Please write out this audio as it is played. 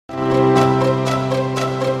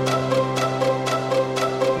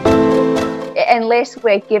unless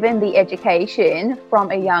we're given the education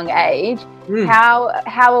from a young age, how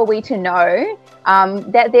are we to know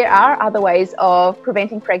that there are other ways of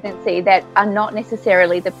preventing pregnancy that are not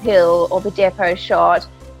necessarily the pill or the depot shot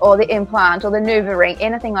or the implant or the NuvaRing,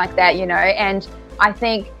 anything like that, And I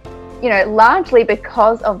think, largely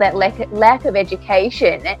because of that lack of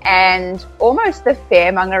education and almost the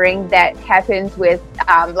fear-mongering that happens with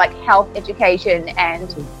like health education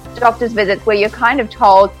and doctor's visits, where you're kind of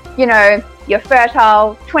told, you're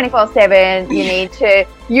fertile 24/7, you need to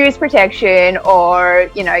use protection, or,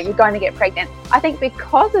 you're going to get pregnant. I think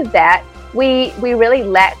because of that, we really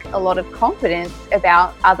lack a lot of confidence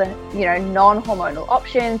about other, non-hormonal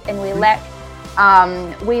options, and we lack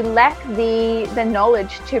the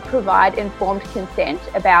knowledge to provide informed consent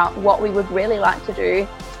about what we would really like to do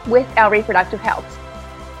with our reproductive health.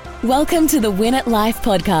 Welcome to the Win at Life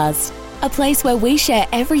podcast, a place where we share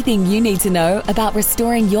everything you need to know about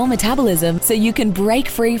restoring your metabolism so you can break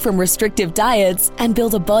free from restrictive diets and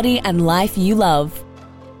build a body and life you love.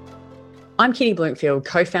 I'm Kitty Bloomfield,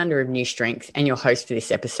 co-founder of New Strength and your host for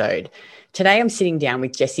this episode. Today I'm sitting down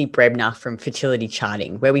with Jessie Brebner from Fertility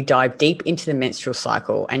Charting, where we dive deep into the menstrual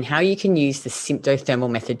cycle and how you can use the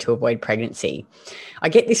symptothermal method to avoid pregnancy. I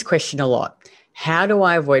get this question a lot. How do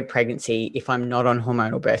I avoid pregnancy if I'm not on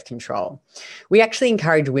hormonal birth control? We actually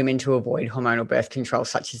encourage women to avoid hormonal birth control,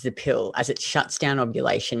 such as the pill, as it shuts down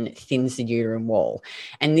ovulation, thins the uterine wall.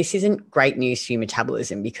 And this isn't great news for your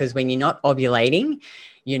metabolism, because when you're not ovulating,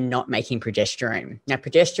 you're not making progesterone. Now,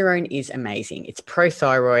 progesterone is amazing. It's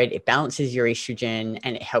pro-thyroid, it balances your estrogen,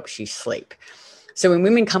 and it helps you sleep. So when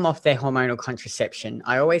women come off their hormonal contraception,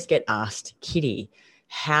 I always get asked, Kitty,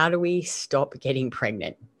 how do we stop getting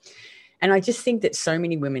pregnant? And I just think that so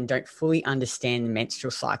many women don't fully understand the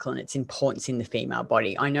menstrual cycle and its importance in the female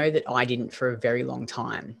body. I know that I didn't for a very long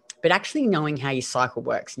time. But actually knowing how your cycle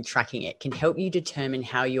works and tracking it can help you determine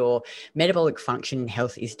how your metabolic function and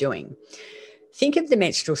health is doing. Think of the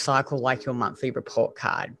menstrual cycle like your monthly report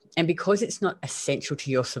card. And because it's not essential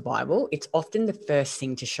to your survival, it's often the first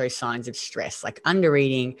thing to show signs of stress, like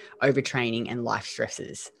undereating, overtraining, and life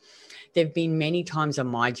stresses. There have been many times on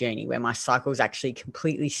my journey where my cycles actually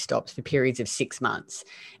completely stopped for periods of 6 months.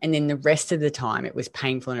 And then the rest of the time it was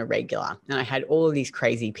painful and irregular. And I had all of these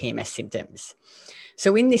crazy PMS symptoms.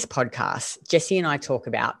 So in this podcast, Jessie and I talk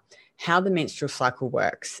about how the menstrual cycle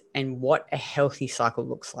works and what a healthy cycle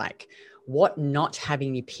looks like, what not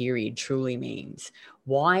having your period truly means,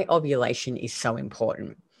 why ovulation is so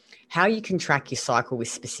important, how you can track your cycle with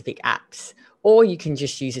specific apps, or you can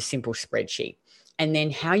just use a simple spreadsheet, and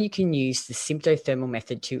then how you can use the symptothermal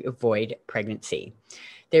method to avoid pregnancy.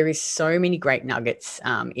 There is so many great nuggets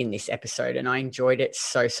in this episode, and I enjoyed it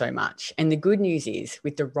so much. And the good news is,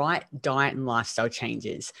 with the right diet and lifestyle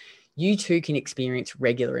changes, you too can experience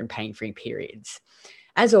regular and pain-free periods.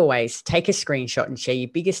 As always, take a screenshot and share your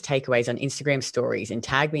biggest takeaways on Instagram stories and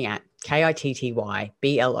tag me at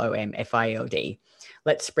KITTYBLOMFILD.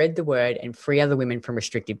 Let's spread the word and free other women from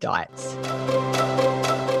restrictive diets.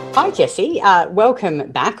 Hi, Jessie.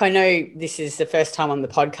 Welcome back. I know this is the first time on the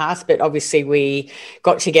podcast, but obviously we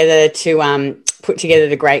got together to put together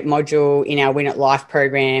the great module in our Win at Life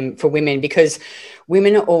program for women, because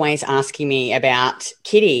women are always asking me about,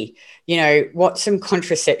 Kitty, what's some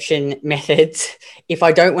contraception methods if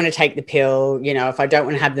I don't want to take the pill, if I don't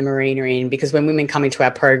want to have the Mirena in, because when women come into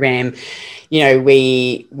our program,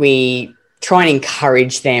 we try and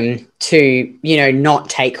encourage them to, not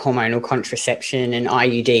take hormonal contraception and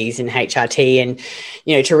IUDs and HRT, and,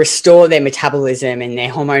 to restore their metabolism and their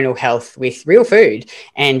hormonal health with real food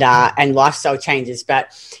and lifestyle changes.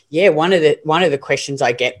 But yeah, one of the questions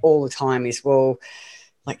I get all the time is, well,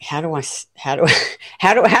 like, how do I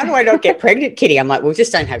not get pregnant, Kitty? I'm like, well,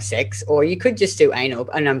 just don't have sex, or you could just do anal.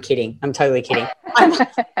 And I'm kidding. I'm totally kidding.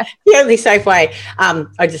 The only safe way.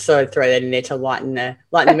 I just thought I'd throw that in there to lighten the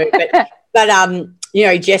mood. But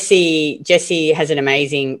Jessie has an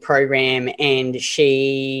amazing program, and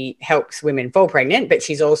she helps women fall pregnant, but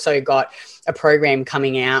she's also got a program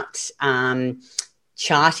coming out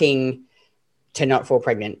charting to not fall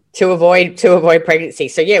pregnant, to avoid pregnancy.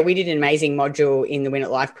 So yeah, we did an amazing module in the Win at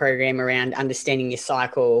Life program around understanding your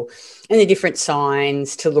cycle and the different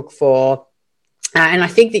signs to look for. And I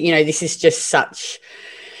think that, this is just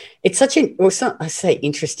it's such an, well, it's not, I say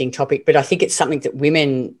interesting topic, but I think it's something that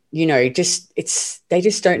women, they just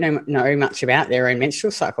don't know much about their own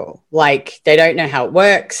menstrual cycle. Like, they don't know how it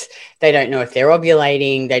works. They don't know if they're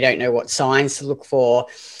ovulating. They don't know what signs to look for.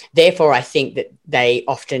 Therefore, I think that they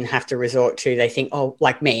often have to resort to, they think, oh,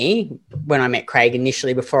 like me, when I met Craig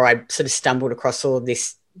initially, before I sort of stumbled across all of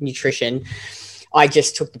this nutrition, I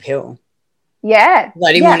just took the pill. Yeah.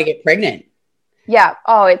 I didn't want to get pregnant. Yeah.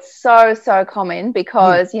 Oh, it's so common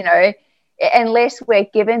because, unless we're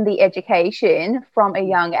given the education from a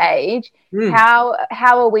young age, how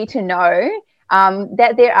are we to know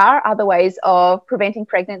that there are other ways of preventing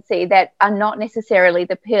pregnancy that are not necessarily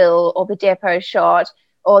the pill or the depot shot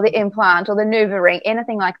or the implant or the NuvaRing,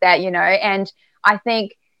 anything like that, And I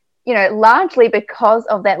think, largely because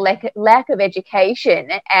of that lack of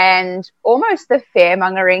education and almost the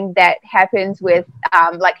fear-mongering that happens with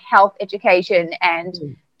like health education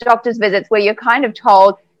and doctor's visits, where you're kind of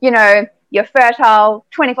told, you're fertile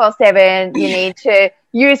 24/7, you need to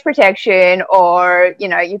use protection, or,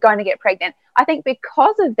 you're going to get pregnant. I think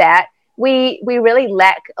because of that, we really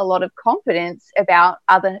lack a lot of confidence about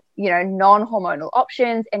other, non-hormonal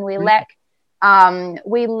options, and we lack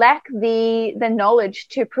the knowledge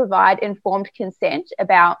to provide informed consent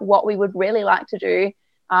about what we would really like to do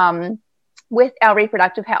with our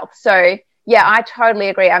reproductive health. So, yeah, I totally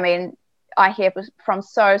agree. I mean, I hear from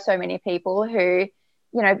so many people who,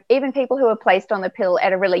 even people who are placed on the pill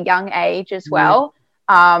at a really young age as well.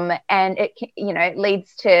 And it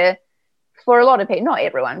leads to, for a lot of people, not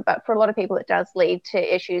everyone, but for a lot of people, it does lead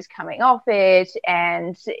to issues coming off it.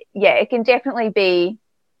 And yeah, it can definitely be,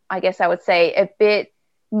 I guess I would say, a bit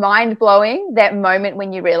mind-blowing, that moment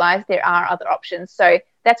when you realize there are other options. So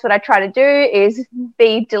that's what I try to do, is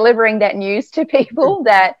be delivering that news to people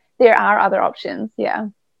that there are other options. Yeah.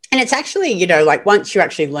 And it's actually, like once you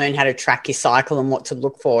actually learn how to track your cycle and what to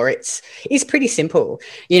look for, it's pretty simple,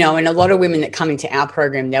 and a lot of women that come into our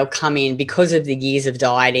program, they'll come in because of the years of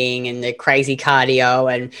dieting and the crazy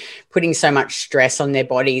cardio and putting so much stress on their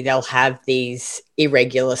body. They'll have these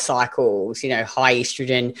irregular cycles, high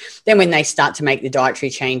estrogen. Then when they start to make the dietary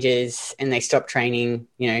changes and they stop training,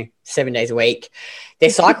 7 days a week, their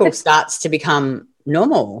cycle starts to become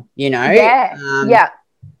normal, Yeah.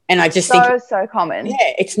 And I just think so common. Yeah,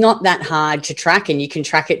 it's not that hard to track, and you can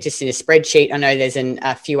track it just in a spreadsheet. I know there's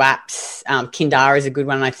a few apps. Kindara is a good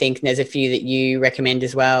one, I think, and there's a few that you recommend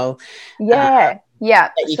as well. Yeah.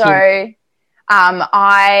 So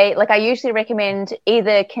I usually recommend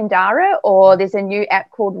either Kindara, or there's a new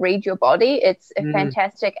app called Read Your Body. It's a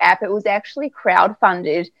fantastic app. It was actually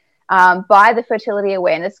crowdfunded by the fertility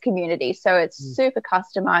awareness community. So it's super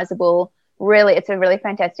customizable. Really, it's a really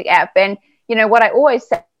fantastic app. And, what I always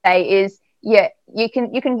say is, you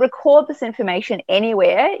can record this information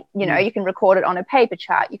anywhere. You can record it on a paper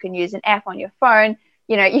chart. You can use an app on your phone.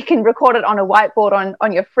 You can record it on a whiteboard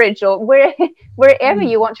on your fridge, or wherever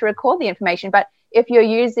you want to record the information. But if you're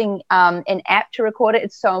using an app to record it,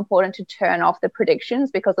 it's so important to turn off the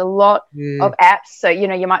predictions, because a lot of apps, so,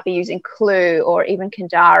 you might be using Clue or even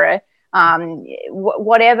Kindara,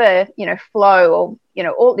 whatever, Flow,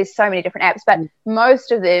 or, there's so many different apps, but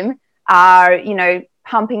most of them are,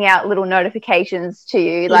 pumping out little notifications to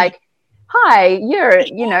you like, hi, you're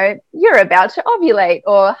about to ovulate,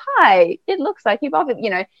 or hi, it looks like you've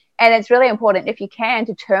ovulated, and it's really important, if you can,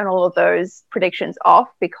 to turn all of those predictions off,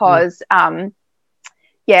 because as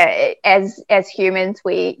humans,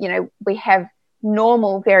 we have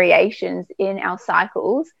normal variations in our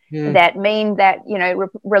cycles that mean that,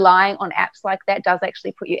 relying on apps like that does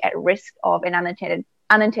actually put you at risk of an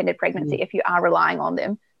unintended pregnancy if you are relying on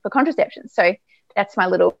them for contraception. So that's my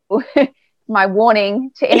little my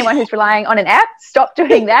warning to anyone who's relying on an app. Stop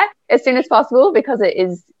doing that as soon as possible, because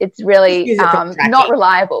it's really not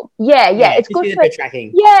reliable. It's good for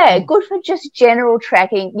tracking. Good for just general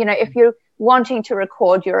tracking. If you're wanting to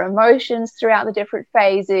record your emotions throughout the different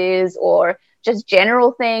phases, or just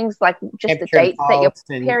general things like just the dates that your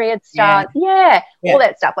period starts. All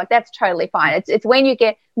that stuff. Like, that's totally fine. It's when you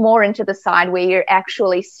get more into the side where you're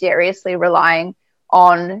actually seriously relying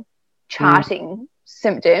on charting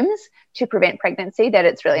symptoms to prevent pregnancy that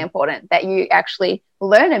it's really important that you actually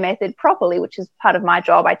learn a method properly, which is part of my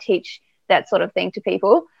job. I teach that sort of thing to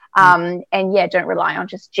people. And don't rely on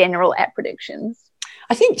just general app predictions.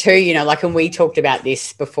 I think too, and we talked about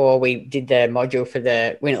this before we did the module for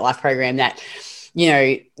the Win at Life program, that,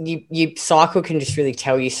 your cycle can just really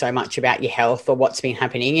tell you so much about your health or what's been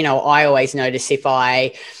happening. I always notice if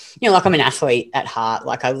I, like, I'm an athlete at heart,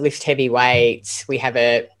 like I lift heavy weights. We have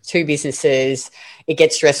 2 businesses. It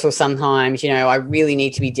gets stressful sometimes. I really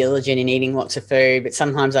need to be diligent in eating lots of food, but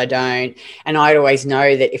sometimes I don't. And I'd always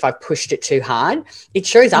know that if I pushed it too hard, it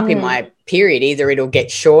shows up in my period. Either it'll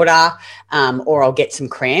get shorter or I'll get some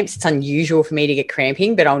cramps. It's unusual for me to get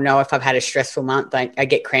cramping, but I'll know if I've had a stressful month, I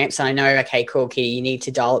get cramps, and I know, okay, cool, Kitty, you need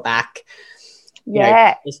to dial it back.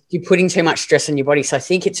 You're putting too much stress on your body. So I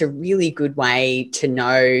think it's a really good way to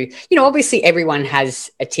know, obviously everyone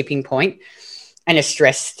has a tipping point. and a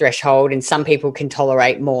stress threshold, and some people can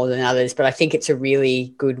tolerate more than others, but I think it's a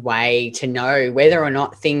really good way to know whether or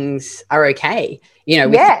not things are okay,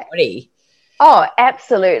 with your body. Oh,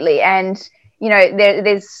 absolutely. And,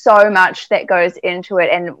 there's so much that goes into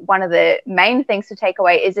it. And one of the main things to take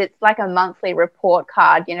away is it's like a monthly report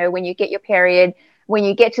card. When you get your period, when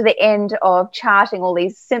you get to the end of charting all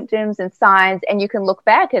these symptoms and signs, and you can look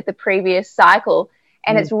back at the previous cycle,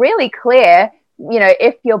 and it's really clear,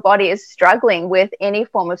 if your body is struggling with any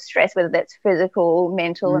form of stress, whether that's physical,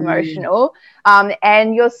 mental, emotional,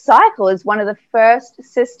 and your cycle is one of the first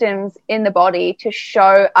systems in the body to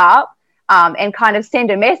show up and kind of send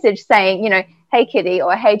a message saying, hey, Kitty,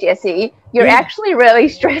 or hey, Jessie, you're actually really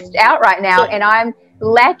stressed out right now, and I'm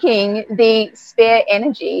lacking the spare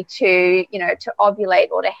energy to ovulate,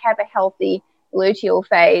 or to have a healthy luteal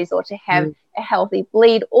phase, or to have a healthy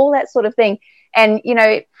bleed, all that sort of thing. And,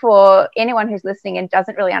 for anyone who's listening and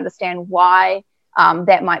doesn't really understand why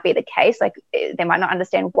that might be the case, like they might not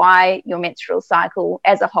understand why your menstrual cycle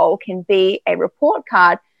as a whole can be a report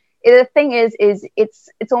card. The thing is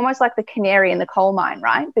it's almost like the canary in the coal mine,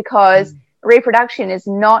 right? Because reproduction is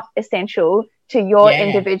not essential to your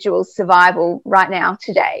individual survival right now,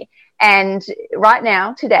 today. And right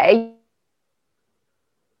now, today,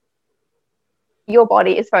 your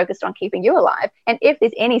body is focused on keeping you alive. And if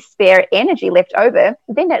there's any spare energy left over,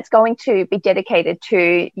 then that's going to be dedicated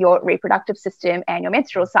to your reproductive system and your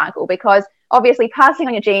menstrual cycle, because obviously passing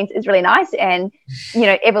on your genes is really nice. And,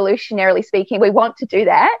 evolutionarily speaking, we want to do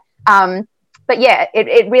that. But yeah,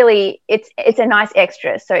 it really, it's a nice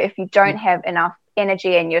extra. So if you don't have enough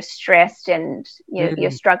energy and you're stressed and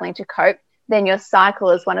you're struggling to cope, then your cycle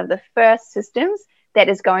is one of the first systems that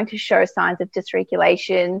is going to show signs of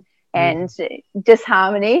dysregulation and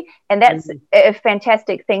disharmony. And that's a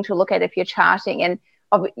fantastic thing to look at if you're charting. And,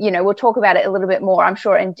 we'll talk about it a little bit more, I'm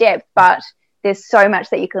sure, in depth, but there's so much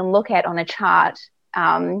that you can look at on a chart.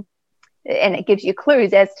 And it gives you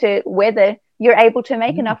clues as to whether you're able to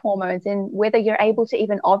make enough hormones and whether you're able to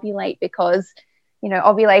even ovulate, because,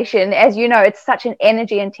 ovulation, as you know, it's such an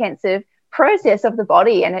energy intensive process of the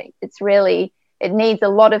body, and it needs a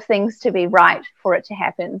lot of things to be right for it to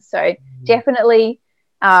happen. So definitely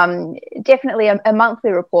a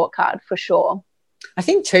monthly report card for sure. I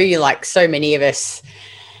think too, you're like so many of us,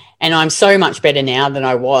 and I'm so much better now than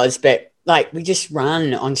I was, but like we just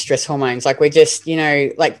run on stress hormones. Like we're just,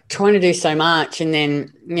 like trying to do so much. And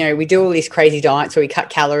then, we do all these crazy diets where we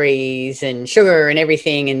cut calories and sugar and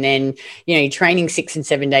everything. And then, you're training 6 and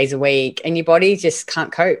 7 days a week and your body just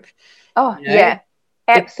can't cope. Oh, yeah,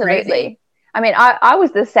 absolutely. I mean, I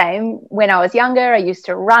was the same when I was younger. I used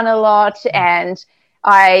to run a lot, and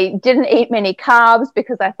I didn't eat many carbs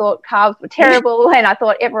because I thought carbs were terrible. And I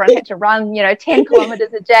thought everyone had to run, 10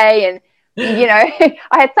 kilometers a day. And, I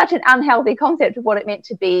had such an unhealthy concept of what it meant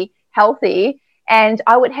to be healthy. And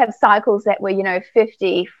I would have cycles that were,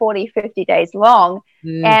 50 days long.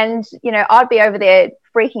 And, I'd be over there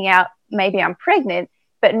freaking out, maybe I'm pregnant.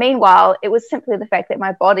 But meanwhile, it was simply the fact that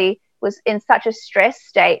my body was in such a stress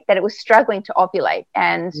state that it was struggling to ovulate.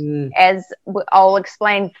 And as I'll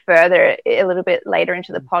explain further a little bit later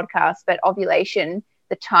into the podcast, but ovulation,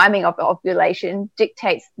 the timing of ovulation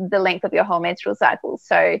dictates the length of your whole menstrual cycle.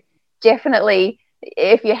 So definitely,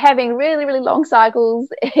 if you're having really, really long cycles,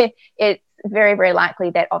 it's very, very likely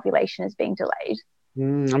that ovulation is being delayed.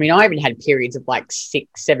 I mean, I even had periods of like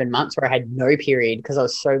 6-7 months where I had no period because I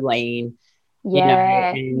was so lean.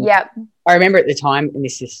 Yeah. Yep. I remember at the time, and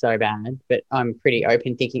this is so bad, but I'm pretty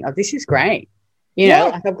open thinking, oh, this is great.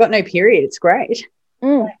 Like I've got no period. It's great.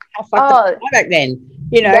 Like, how fucked up back then,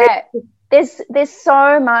 Yeah. There's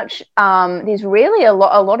so much, there's really a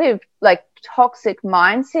lot of like toxic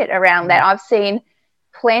mindset around that. I've seen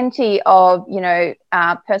plenty of,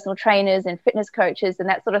 personal trainers and fitness coaches and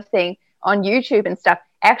that sort of thing on YouTube and stuff,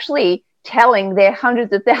 actually telling their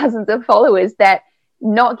hundreds of thousands of followers that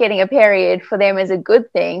not getting a period for them is a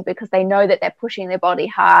good thing because they know that they're pushing their body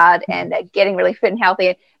hard and they're getting really fit and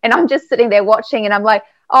healthy. And I'm just sitting there watching and I'm like,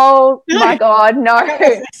 oh my God, no,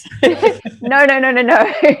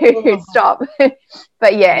 no, stop.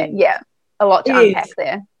 But yeah, a lot to unpack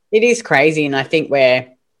there. It is crazy. And I think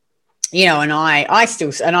and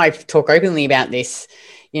I talk openly about this,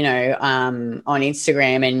 on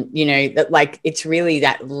Instagram, and, that like, it's really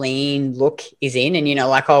that lean look is in, and,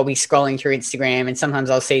 like I'll be scrolling through Instagram and sometimes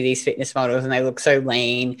I'll see these fitness models and they look so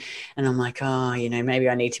lean and I'm like, oh, maybe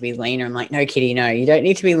I need to be leaner. I'm like, no, Kitty, no, you don't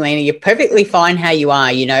need to be leaner. You're perfectly fine how you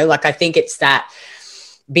are, like, I think it's that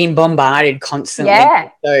being bombarded constantly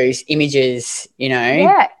with those images,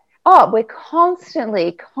 Yeah. Oh, we're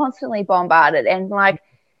constantly bombarded, and like,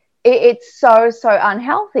 it's so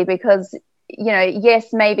unhealthy because,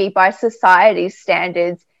 yes, maybe by society's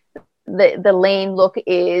standards, the lean look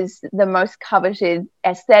is the most coveted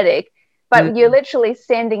aesthetic, but you're literally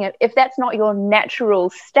sending it, if that's not your natural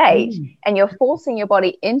state and you're forcing your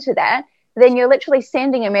body into that, then you're literally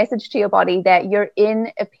sending a message to your body that you're in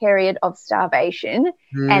a period of starvation,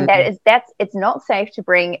 and it's not safe to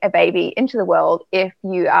bring a baby into the world if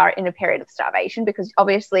you are in a period of starvation, because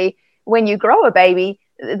obviously when you grow a baby,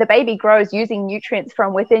 the baby grows using nutrients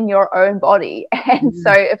from within your own body. And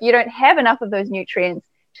so if you don't have enough of those nutrients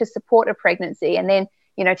to support a pregnancy, and then,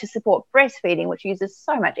 to support breastfeeding, which uses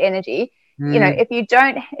so much energy,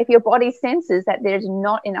 if your body senses that there's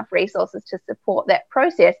not enough resources to support that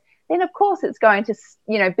process, then of course it's going to,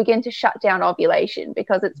 begin to shut down ovulation,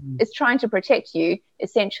 because it's trying to protect you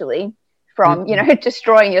essentially from,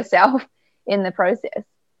 destroying yourself in the process.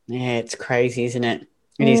 Yeah, it's crazy, isn't it?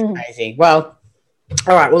 It is crazy. Well,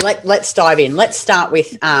 all right. Well, let's dive in. Let's start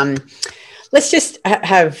with, let's just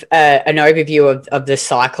have an overview of the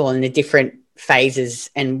cycle and the different phases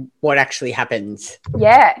and what actually happens.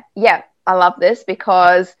 Yeah. I love this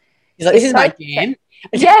because this is my jam.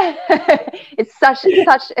 Yeah, it's such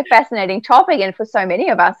a fascinating topic, and for so many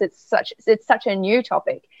of us, it's such a new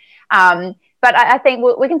topic. But I think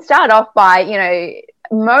we can start off by,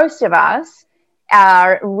 most of us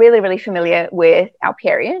are really, really familiar with our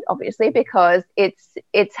period, obviously, because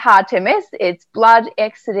it's hard to miss. It's blood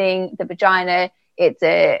exiting the vagina. It's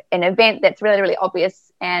an event that's really, really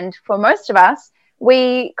obvious, and for most of us,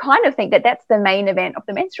 we kind of think that that's the main event of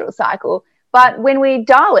the menstrual cycle. But when we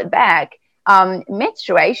dial it back,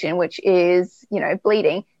 menstruation, which is,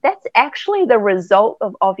 bleeding, that's actually the result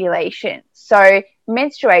of ovulation. So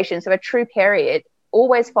menstruation, so a true period,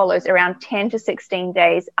 always follows around 10 to 16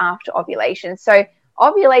 days after ovulation. So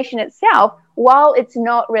ovulation itself, while it's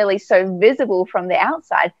not really so visible from the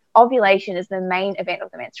outside, ovulation is the main event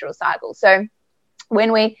of the menstrual cycle. So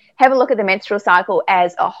when we have a look at the menstrual cycle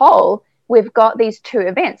as a whole, we've got these two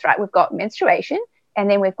events, right? We've got menstruation, and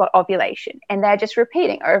then we've got ovulation, and they're just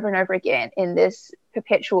repeating over and over again in this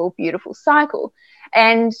perpetual, beautiful cycle.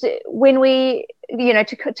 And when we,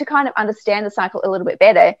 to kind of understand the cycle a little bit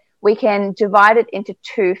better, we can divide it into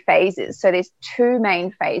two phases. So there's two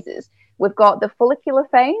main phases. We've got the follicular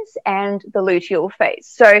phase and the luteal phase.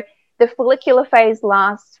 So the follicular phase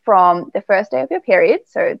lasts from the first day of your period.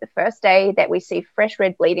 So the first day that we see fresh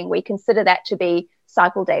red bleeding, we consider that to be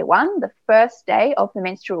cycle day 1, the first day of the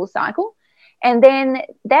menstrual cycle. And then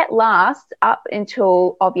that lasts up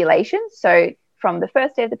until ovulation. So from the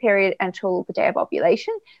first day of the period until the day of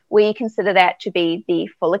ovulation, we consider that to be the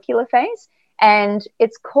follicular phase. And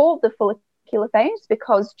it's called the follicular phase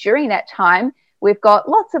because during that time, we've got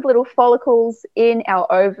lots of little follicles in our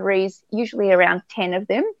ovaries, usually around 10 of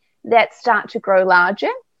them, that start to grow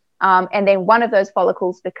larger. And then one of those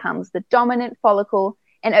follicles becomes the dominant follicle.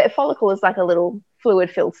 And a follicle is like a little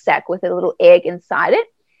fluid-filled sac with a little egg inside it.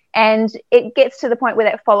 And it gets to the point where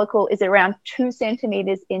that follicle is around 2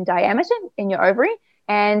 centimeters in diameter in your ovary,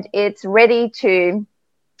 and it's ready to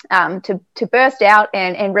burst out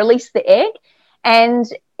and release the egg. And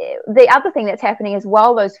the other thing that's happening is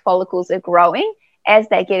while those follicles are growing, as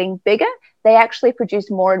they're getting bigger, they actually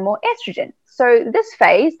produce more and more estrogen. So this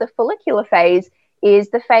phase, the follicular phase, is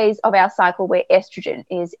the phase of our cycle where estrogen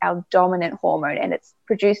is our dominant hormone, and it's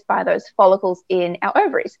produced by those follicles in our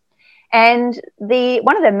ovaries. And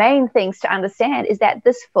one of the main things to understand is that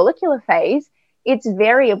this follicular phase, it's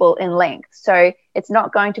variable in length. So it's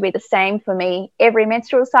not going to be the same for me every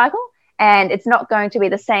menstrual cycle, and it's not going to be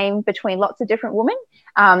the same between lots of different women.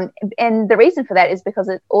 And the reason for that is because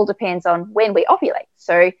it all depends on when we ovulate.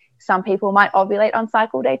 So some people might ovulate on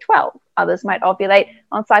cycle day 12. Others might ovulate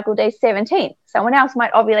on cycle day 17. Someone else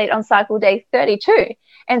might ovulate on cycle day 32.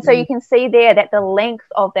 And so you can see there that the length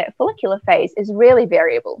of that follicular phase is really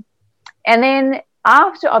variable. And then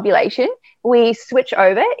after ovulation, we switch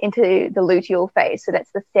over into the luteal phase. So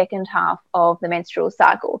that's the second half of the menstrual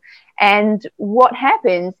cycle. And what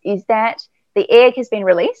happens is that the egg has been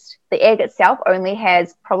released. The egg itself only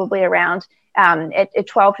has probably around a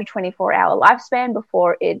 12 to 24 hour lifespan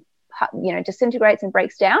before it disintegrates and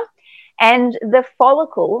breaks down. And the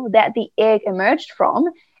follicle that the egg emerged from,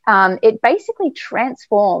 it basically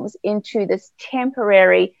transforms into this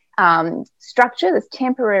temporary structure, this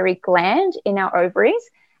temporary gland in our ovaries.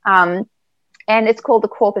 And it's called the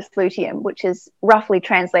corpus luteum, which is roughly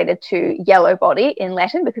translated to yellow body in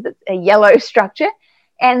Latin because it's a yellow structure.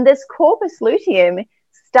 And this corpus luteum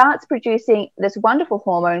starts producing this wonderful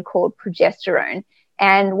hormone called progesterone.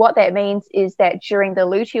 And what that means is that during the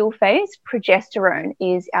luteal phase, progesterone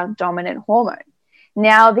is our dominant hormone.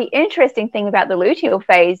 Now, the interesting thing about the luteal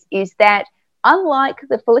phase is that unlike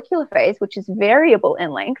the follicular phase, which is variable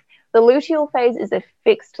in length, the luteal phase is a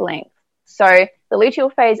fixed length. So the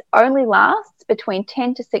luteal phase only lasts between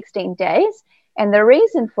 10 to 16 days. And the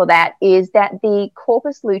reason for that is that the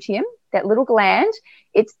corpus luteum, that little gland,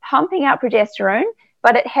 it's pumping out progesterone,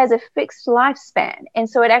 but it has a fixed lifespan. And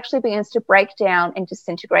so it actually begins to break down and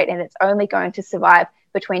disintegrate, and it's only going to survive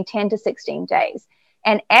between 10 to 16 days.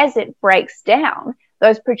 And as it breaks down,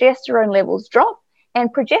 those progesterone levels drop.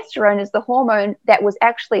 And progesterone is the hormone that was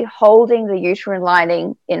actually holding the uterine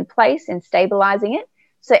lining in place and stabilizing it.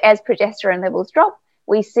 So as progesterone levels drop,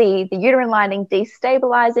 we see the uterine lining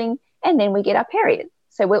destabilizing, and then we get our period.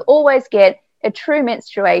 So we'll always get a true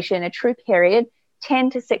menstruation, a true period,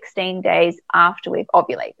 10 to 16 days after we've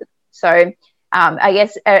ovulated. So I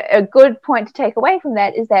guess a good point to take away from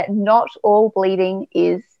that is that not all bleeding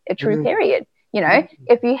is a true period. You know,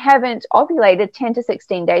 if you haven't ovulated 10 to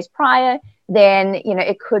 16 days prior, then, you know,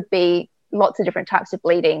 it could be lots of different types of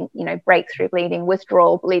bleeding, you know, breakthrough bleeding,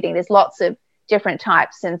 withdrawal bleeding. There's lots of different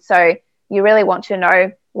types. And so you really want to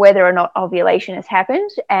know whether or not ovulation has happened.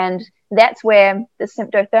 And that's where the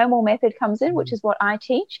symptothermal method comes in, which is what I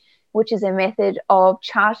teach, which is a method of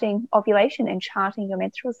charting ovulation and charting your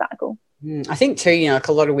menstrual cycle. I think too, you know, like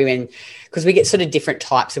a lot of women, because we get sort of different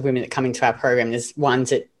types of women that come into our program. There's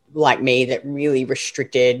ones that, like me, that really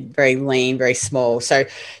restricted, very lean, very small. So,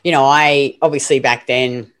 you know, I obviously back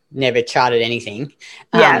then never charted anything.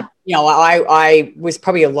 Yeah. You know, I was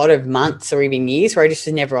probably a lot of months or even years where I just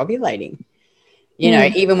was never ovulating, you know,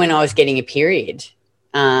 even when I was getting a period,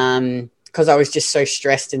 because I was just so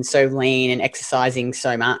stressed and so lean and exercising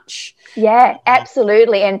so much. Yeah,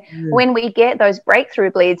 absolutely. And when we get those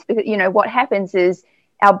breakthrough bleeds, you know, what happens is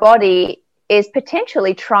our body is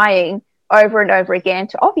potentially trying over and over again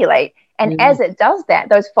to ovulate. And as it does that,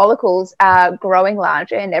 those follicles are growing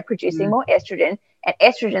larger and they're producing more estrogen. And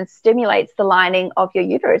estrogen stimulates the lining of your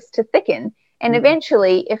uterus to thicken. And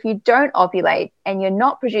eventually, if you don't ovulate and you're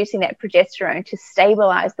not producing that progesterone to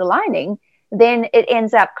stabilize the lining, then it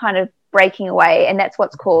ends up kind of breaking away. And that's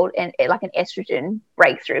what's called like an estrogen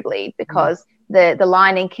breakthrough bleed, because the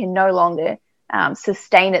lining can no longer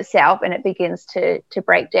sustain itself and it begins to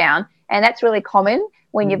break down. And that's really common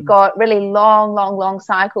when you've got really long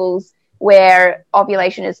cycles where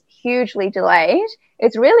ovulation is hugely delayed.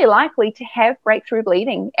 It's really likely to have breakthrough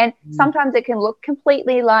bleeding. And sometimes it can look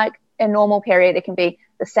completely like a normal period. It can be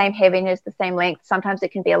the same heaviness, the same length. Sometimes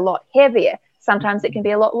it can be a lot heavier. Sometimes it can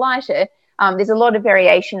be a lot lighter. There's a lot of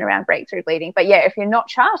variation around breakthrough bleeding. But yeah, if you're not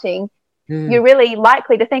charting, you're really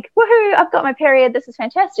likely to think, woohoo, I've got my period. This is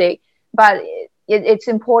fantastic. But it's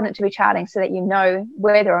important to be charting so that you know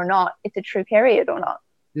whether or not it's a true period or not.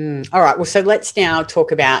 All right. Well, so let's now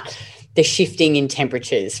talk about the shifting in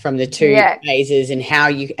temperatures from the two phases and how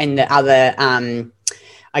you, and the other,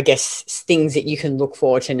 I guess, things that you can look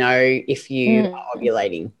for to know if you are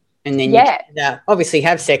ovulating. And then you can obviously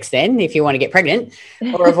have sex then if you want to get pregnant,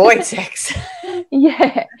 or avoid sex.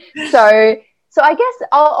 Yeah. So I guess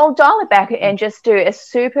I'll dial it back and just do a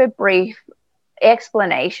super brief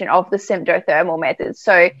explanation of the symptothermal method.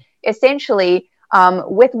 So essentially,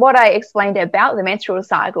 with what I explained about the menstrual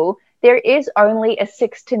cycle, there is only a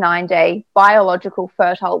 6 to 9 day biological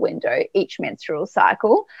fertile window each menstrual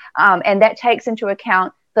cycle. And that takes into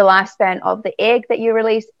account the lifespan of the egg that you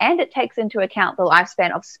release, and it takes into account the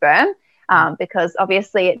lifespan of sperm, because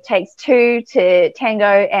obviously it takes two to tango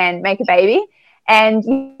and make a baby. And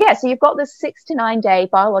so you've got this 6 to 9 day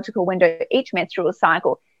biological window each menstrual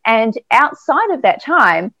cycle. And outside of that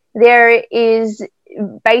time, there is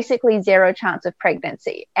basically zero chance of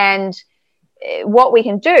pregnancy. And what we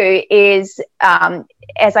can do is,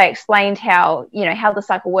 as I explained how the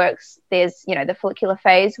cycle works, there's, the follicular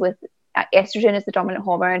phase with estrogen as the dominant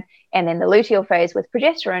hormone, and then the luteal phase with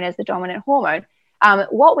progesterone as the dominant hormone.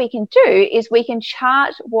 What we can do is we can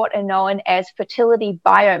chart what are known as fertility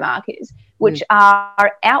biomarkers, which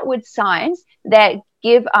are outward signs that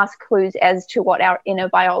give us clues as to what our inner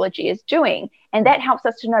biology is doing. And that helps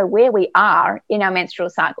us to know where we are in our menstrual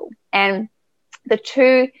cycle. And the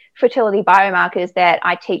two fertility biomarkers that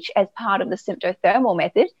I teach as part of the symptothermal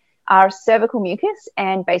method are cervical mucus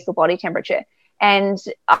and basal body temperature. And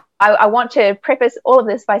I want to preface all of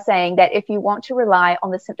this by saying that if you want to rely on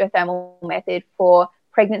the symptothermal method for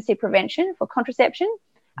pregnancy prevention, for contraception,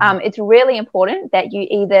 it's really important that you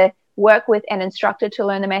either work with an instructor to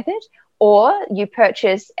learn the method, or you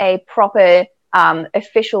purchase a proper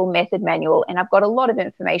official method manual. And I've got a lot of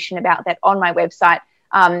information about that on my website.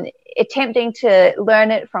 Attempting to learn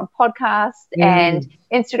it from podcasts and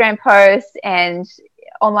Instagram posts and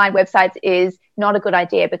online websites is not a good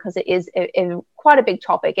idea, because it is quite a big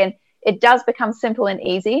topic, and it does become simple and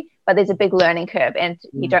easy, but there's a big learning curve, and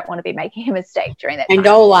you don't want to be making a mistake during that and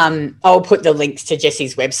time. I'll put the links to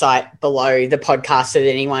Jessie's website below the podcast so that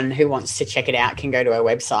anyone who wants to check it out can go to her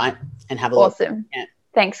website and have a look. Awesome. Yeah.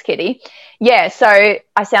 Thanks, Kitty. Yeah, so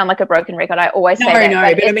I sound like a broken record. I always say that.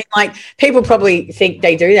 No, but I mean, like, people probably think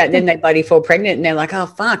they do that, and then they bloody fall pregnant, and they're like, oh,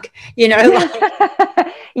 fuck, you know. Like.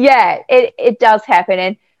 Yeah, it does happen.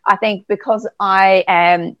 And I think because I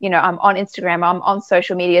am, you know, I'm on Instagram, I'm on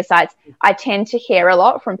social media sites, I tend to hear a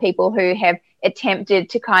lot from people who have attempted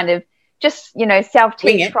to kind of just, you know,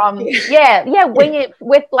 self-teach from, wing it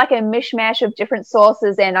with like a mishmash of different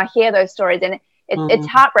sources. And I hear those stories, and it's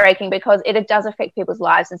heartbreaking because it does affect people's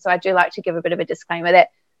lives. And so I do like to give a bit of a disclaimer that,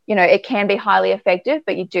 you know, it can be highly effective,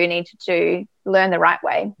 but you do need to learn the right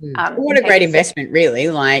way. What a great investment, really.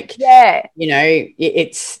 Like, you know,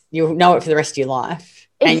 you'll know it for the rest of your life.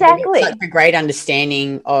 Exactly. And such a great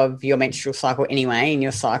understanding of your menstrual cycle anyway, and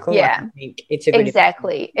your cycle. Yeah. Like, I think it's a bit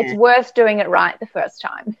exactly. It's worth doing it right the first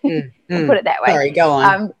time. I'll put it that way. Sorry, go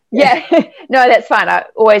on. No, that's fine. I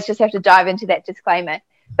always just have to dive into that disclaimer.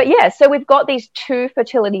 But yeah, so we've got these two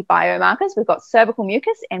fertility biomarkers. We've got cervical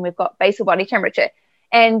mucus and we've got basal body temperature.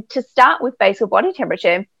 And to start with basal body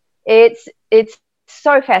temperature, it's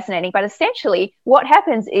so fascinating. But essentially what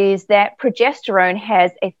happens is that progesterone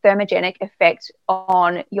has a thermogenic effect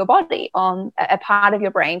on your body, on a part of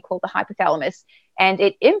your brain called the hypothalamus, and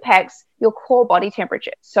it impacts your core body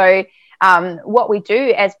temperature. So what we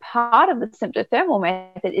do as part of the symptothermal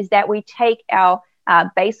method is that we take our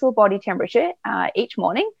basal body temperature each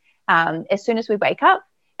morning as soon as we wake up,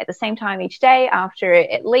 at the same time each day, after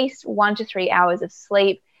at least 1 to 3 hours of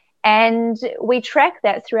sleep, and we track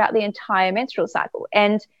that throughout the entire menstrual cycle.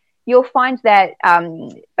 And you'll find that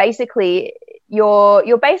basically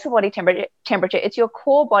your basal body temperature, it's your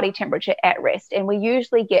core body temperature at rest, and we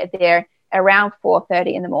usually get there around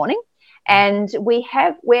 4:30 in the morning. And we're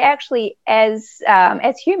actually, as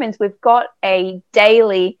humans, we've got a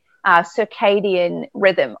daily circadian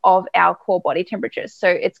rhythm of our core body temperature. So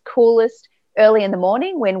it's coolest early in the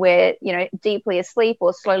morning when we're, you know, deeply asleep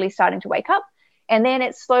or slowly starting to wake up, and then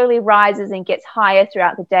it slowly rises and gets higher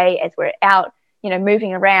throughout the day as we're out, you know,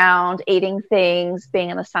 moving around, eating things,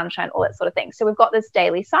 being in the sunshine, all that sort of thing. So we've got this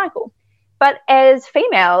daily cycle. But as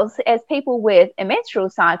females, as people with a menstrual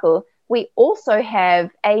cycle, we also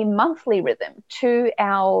have a monthly rhythm to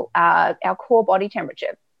our core body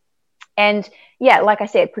temperature. And yeah, like I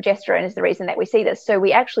said, progesterone is the reason that we see this. So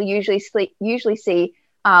we actually usually see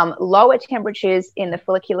lower temperatures in the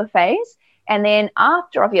follicular phase, and then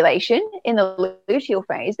after ovulation in the luteal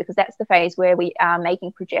phase, because that's the phase where we are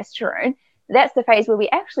making progesterone, that's the phase where we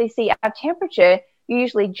actually see our temperature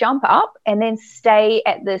usually jump up and then stay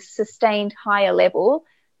at this sustained higher level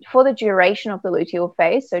for the duration of the luteal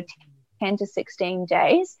phase, so 10 to 16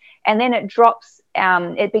 days, and then it drops.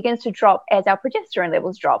 It begins to drop as our progesterone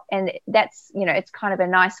levels drop, and that's, you know, it's kind of a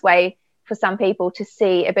nice way for some people to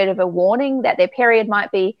see a bit of a warning that their period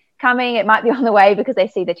might be coming, it might be on the way, because they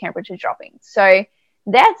see the temperature dropping. So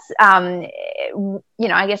that's, you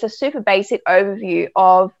know, I guess a super basic overview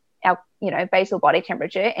of our, you know, basal body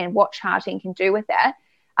temperature and what charting can do with that.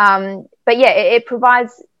 But yeah, it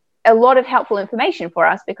provides a lot of helpful information for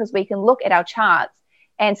us, because we can look at our charts,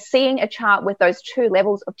 and seeing a chart with those two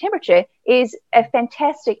levels of temperature is a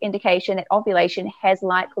fantastic indication that ovulation has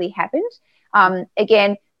likely happened.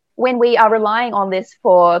 Again, when we are relying on this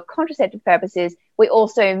for contraceptive purposes,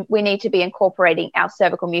 we need to be incorporating our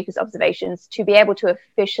cervical mucus observations to be able to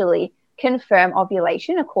officially confirm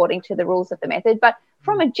ovulation according to the rules of the method. But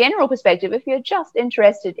from a general perspective, if you're just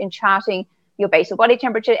interested in charting your basal body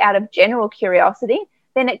temperature out of general curiosity,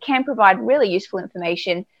 then it can provide really useful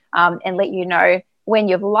information and let you know when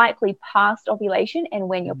you've likely passed ovulation and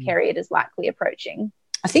when your period is likely approaching.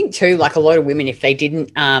 I think too, like a lot of women, if they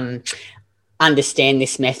didn't understand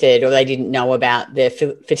this method, or they didn't know about the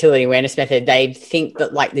fertility awareness method, they'd think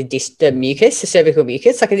that like the mucus, the cervical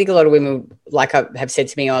mucus, like I think a lot of women have said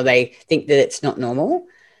to me, they think that it's not normal.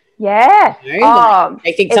 Yeah. You know, like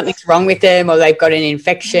they think something's wrong with them, or they've got an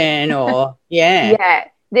infection, or Yeah.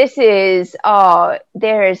 This is,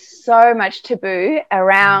 there is so much taboo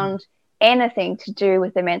around anything to do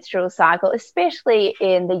with the menstrual cycle, especially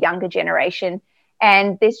in the younger generation.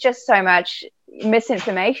 And there's just so much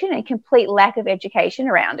misinformation and complete lack of education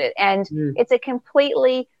around it. And it's a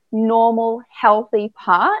completely normal, healthy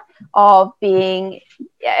part of being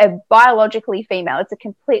biologically female. It's a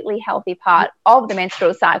completely healthy part of the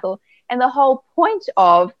menstrual cycle. And the whole point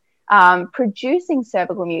of producing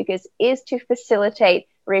cervical mucus is to facilitate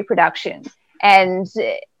reproduction. And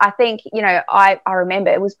I think, you know, I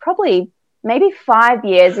remember it was probably maybe 5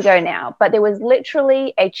 years ago now, but there was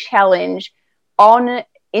literally a challenge on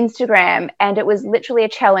Instagram, and it was literally a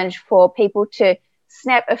challenge for people to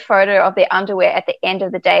snap a photo of their underwear at the end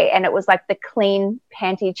of the day, and it was like the clean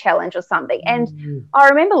panty challenge or something. And I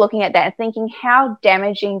remember looking at that and thinking how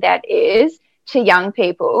damaging that is to young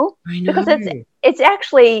people, because it's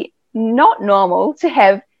actually not normal to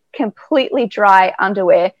have completely dry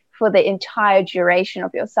underwear for the entire duration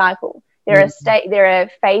of your cycle. There are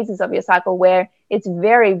phases of your cycle where it's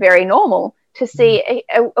very, very normal to see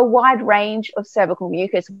a wide range of cervical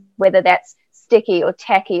mucus, whether that's sticky or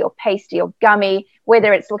tacky or pasty or gummy,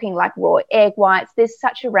 whether it's looking like raw egg whites. There's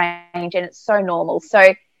such a range, and it's so normal.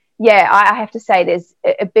 So yeah, I have to say there's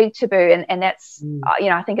a big taboo, and that's,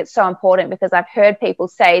 I think it's so important, because I've heard people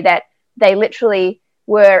say that they literally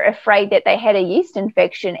were afraid that they had a yeast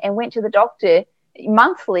infection and went to the doctor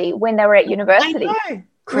monthly when they were at university. I know.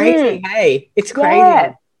 Crazy, hey? It's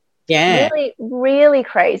crazy. Yeah. Really, really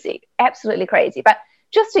crazy. Absolutely crazy. But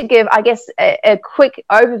just to give, I guess, a quick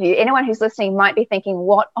overview, anyone who's listening might be thinking,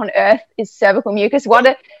 what on earth is cervical mucus? What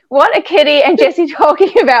are Kitty and Jessie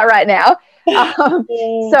talking about right now?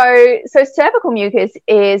 So cervical mucus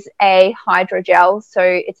is a hydrogel. So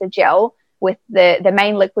it's a gel with the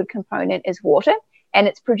main liquid component is water, and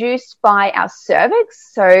it's produced by our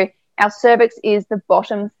cervix. So our cervix is the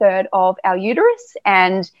bottom third of our uterus,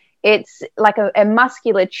 and it's like a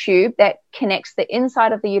muscular tube that connects the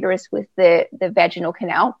inside of the uterus with the vaginal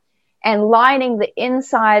canal. And lining the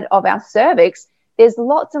inside of our cervix, there's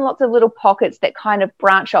lots and lots of little pockets that kind of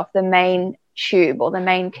branch off the main tube or the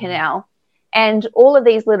main canal. And all of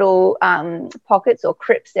these little pockets, or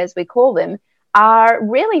crypts as we call them, are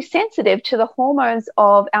really sensitive to the hormones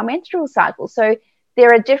of our menstrual cycle. So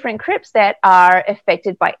there are different crypts that are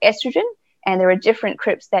affected by estrogen, and there are different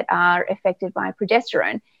crypts that are affected by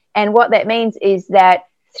progesterone. And what that means is that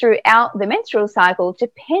throughout the menstrual cycle,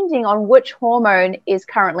 depending on which hormone is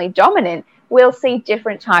currently dominant, we'll see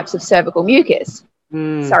different types of cervical mucus.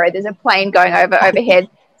 Sorry, there's a plane going overhead,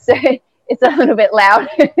 so it's a little bit loud.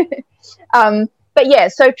 But yeah,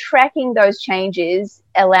 so tracking those changes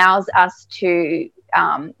allows us to,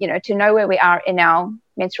 to know where we are in our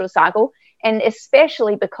menstrual cycle, and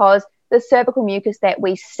especially because the cervical mucus that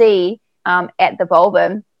we see at the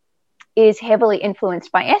vulva is heavily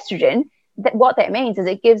influenced by estrogen. What that means is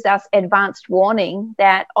it gives us advanced warning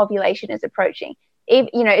that ovulation is approaching.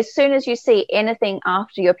 As soon as you see anything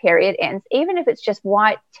after your period ends, even if it's just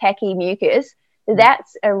white, tacky mucus,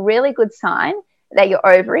 that's a really good sign that your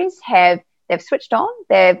ovaries they've switched on.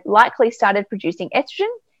 They've likely started producing estrogen.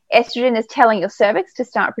 Estrogen is telling your cervix to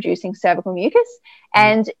start producing cervical mucus.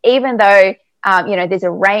 And even though, there's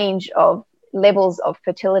a range of levels of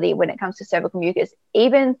fertility when it comes to cervical mucus,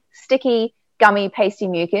 even sticky, gummy, pasty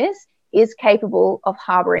mucus is capable of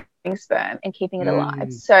harboring sperm and keeping it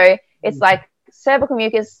alive. So it's like cervical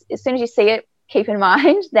mucus, as soon as you see it, keep in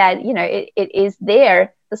mind that, it is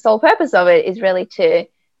there. The sole purpose of it is really to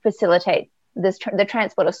facilitate the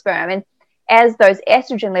transport of sperm. And as those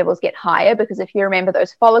estrogen levels get higher, because if you remember,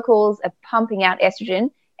 those follicles are pumping out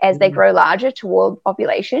estrogen as they grow larger toward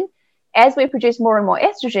ovulation, as we produce more and more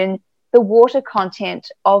estrogen, the water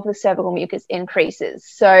content of the cervical mucus increases.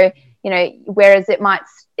 So, whereas it might,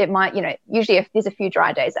 usually if there's a few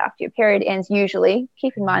dry days after your period ends, usually,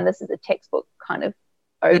 keep in mind, this is a textbook kind of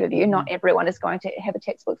overview. Not everyone is going to have a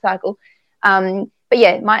textbook cycle. But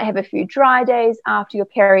yeah, it might have a few dry days after your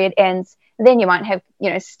period ends. Then you might have,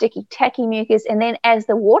 sticky, tacky mucus. And then as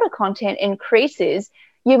the water content increases,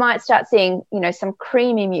 you might start seeing, some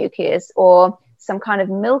creamy mucus or some kind of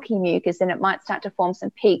milky mucus, and it might start to form some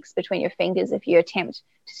peaks between your fingers if you attempt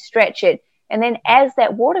to stretch it. And then as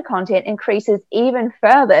that water content increases even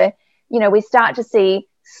further, we start to see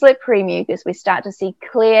slippery mucus, we start to see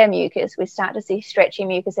clear mucus, we start to see stretchy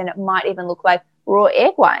mucus, and it might even look like raw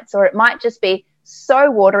egg whites, or it might just be so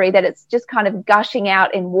watery that it's just kind of gushing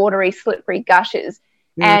out in watery, slippery gushes.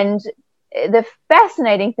 And the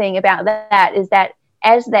fascinating thing about that is that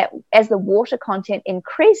as the water content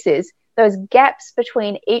increases, those gaps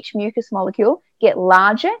between each mucus molecule get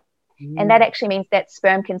larger, and that actually means that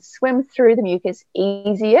sperm can swim through the mucus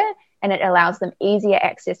easier, and it allows them easier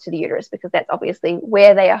access to the uterus, because that's obviously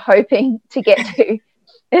where they are hoping to get to.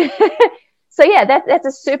 So yeah, that's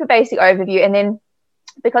a super basic overview. And then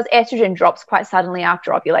because estrogen drops quite suddenly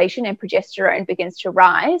after ovulation and progesterone begins to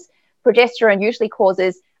rise, progesterone usually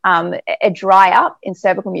causes a dry up in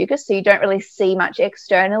cervical mucus, so you don't really see much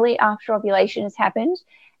externally after ovulation has happened.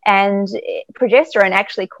 And progesterone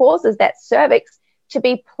actually causes that cervix to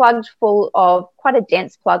be plugged full of quite a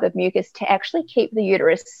dense plug of mucus to actually keep the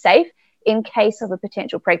uterus safe in case of a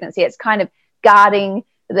potential pregnancy. It's kind of guarding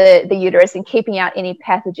the uterus and keeping out any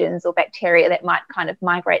pathogens or bacteria that might kind of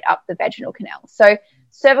migrate up the vaginal canal. So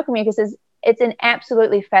cervical mucus it's an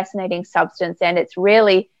absolutely fascinating substance, and it's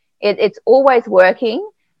always working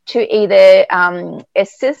to either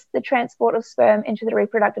assist the transport of sperm into the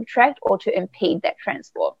reproductive tract or to impede that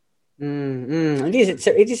transport. It is.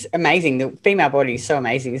 It is amazing. The female body is so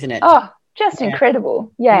amazing, isn't it? Oh, just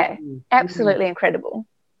incredible. Yeah, absolutely incredible.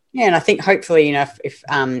 Yeah, and I think hopefully,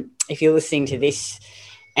 if you're listening to this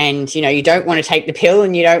and, you don't want to take the pill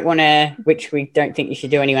and you don't want to, which we don't think you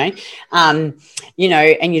should do anyway, and you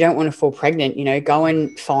don't want to fall pregnant, go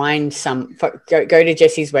and find go to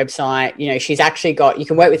Jessie's website. She's actually you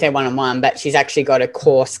can work with her one-on-one, but she's actually got a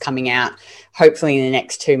course coming out hopefully in the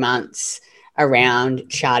next 2 months around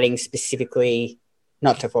charting specifically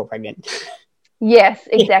not to fall pregnant. Yes,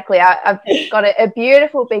 exactly. I've got a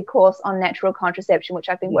beautiful big course on natural contraception, which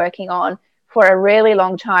I've been working on for a really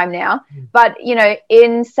long time now. But,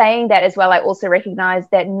 in saying that as well, I also recognize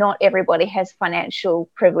that not everybody has financial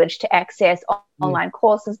privilege to access online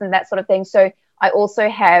courses and that sort of thing. So I also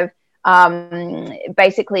have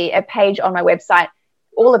basically a page on my website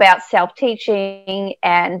all about self-teaching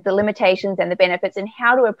and the limitations and the benefits and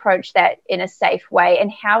how to approach that in a safe way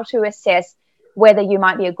and how to assess whether you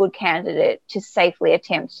might be a good candidate to safely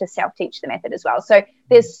attempt to self-teach the method as well. So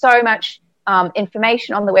there's so much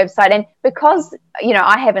information on the website. And because,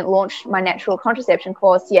 I haven't launched my natural contraception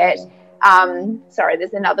course yet, sorry,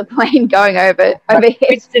 there's another plane going over here.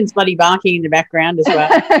 Kristen's bloody barking in the background as well.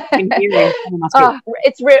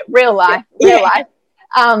 It's real life.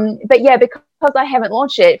 But yeah, because I haven't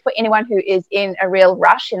launched it, for anyone who is in a real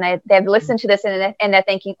rush and they've listened to this and they're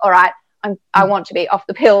thinking, all right, I want to be off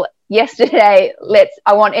the pill yesterday.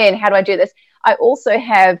 I want in. How do I do this? I also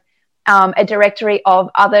have a directory of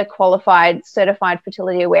other qualified, certified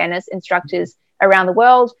fertility awareness instructors around the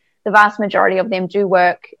world. The vast majority of them do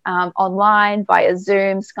work online via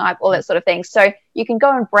Zoom, Skype, all that sort of thing. So you can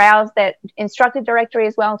go and browse that instructor directory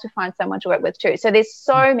as well to find someone to work with too. So there's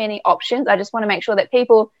so many options. I just want to make sure that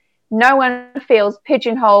no one feels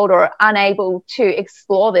pigeonholed or unable to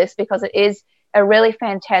explore this, because it is a really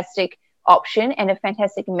fantastic option and a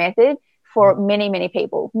fantastic method for many, many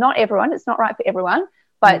people. Not everyone. It's not right for everyone.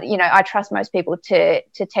 But, I trust most people to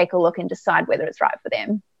take a look and decide whether it's right for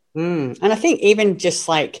them. And I think even just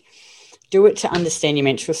do it to understand your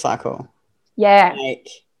menstrual cycle. Yeah.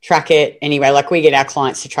 Track it anyway. We get our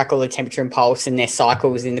clients to track all the temperature and pulse and their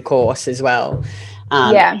cycles in the course as well.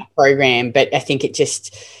 Program. But I think it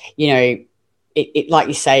just, it like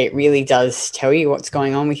you say, it really does tell you what's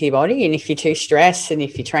going on with your body. And if you're too stressed and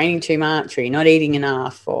if you're training too much or you're not eating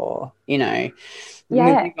enough or, I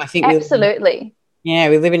think absolutely.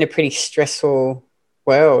 We live in a pretty stressful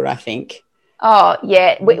world, I think. Oh,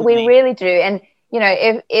 yeah, we really do. And,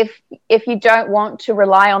 if you don't want to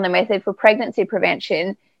rely on the method for pregnancy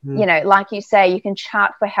prevention, like you say, you can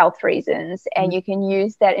chart for health reasons and you can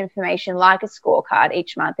use that information like a scorecard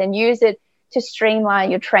each month and use it to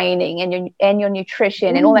streamline your training and your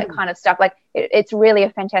nutrition and all that kind of stuff. It's really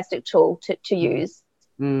a fantastic tool to use.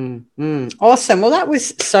 Awesome. Well, that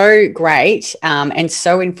was so great and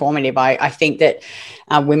so informative. I think that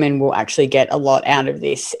women will actually get a lot out of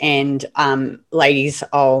this, and ladies,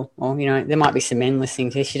 there might be some men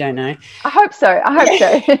listening to this. You don't know. I hope so.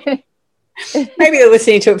 Maybe they're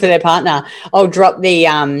listening to it for their partner. I'll drop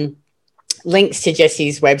the links to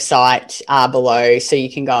Jessie's website below, so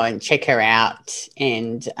you can go and check her out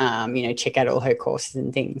and check out all her courses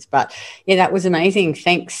and things. But yeah, that was amazing.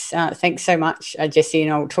 Thanks so much, Jessie,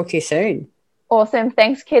 and I'll talk to you soon. Awesome.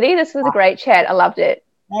 Thanks, Kitty. This was a great chat. I loved it.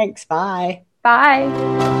 Thanks. Bye.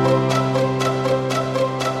 Bye.